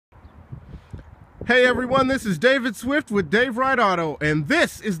Hey everyone, this is David Swift with Dave Wright Auto, and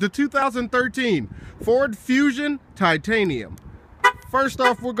this is the 2013 Ford Fusion Titanium. First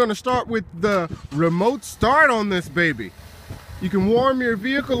off, we're going to start with the remote start on this baby. You can warm your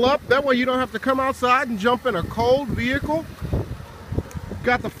vehicle up, that way you don't have to come outside and jump in a cold vehicle.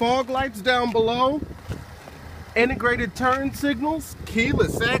 Got the fog lights down below, integrated turn signals,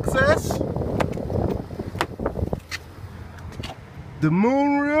 keyless access, the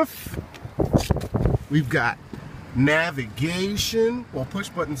moonroof. We've got navigation. Well, push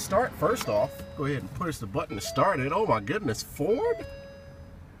button start first off. Go ahead and push the button to start it. Oh my goodness, Ford.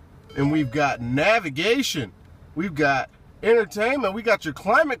 And we've got navigation. We've got entertainment. We got your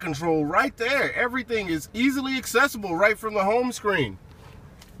climate control right there. Everything is easily accessible right from the home screen.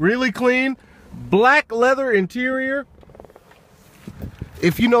 Really clean, black leather interior.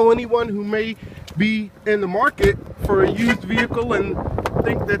 If you know anyone who may be in the market for a used vehicle and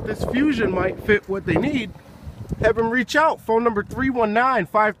think that this Fusion might fit what they need, have them reach out. Phone number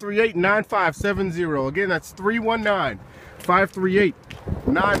 319-538-9570. Again, that's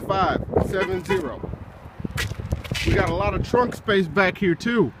 319-538-9570. We got a lot of trunk space back here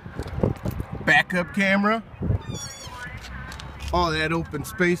too. Backup camera. All that open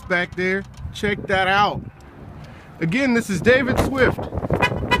space back there. Check that out. Again, this is David Swift,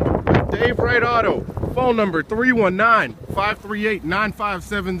 Dave Wright Auto. Phone number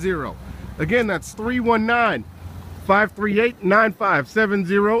 319-538-9570. Again, that's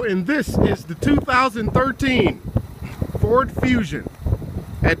 319-538-9570. And this is the 2013 Ford Fusion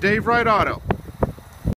at Dave Wright Auto.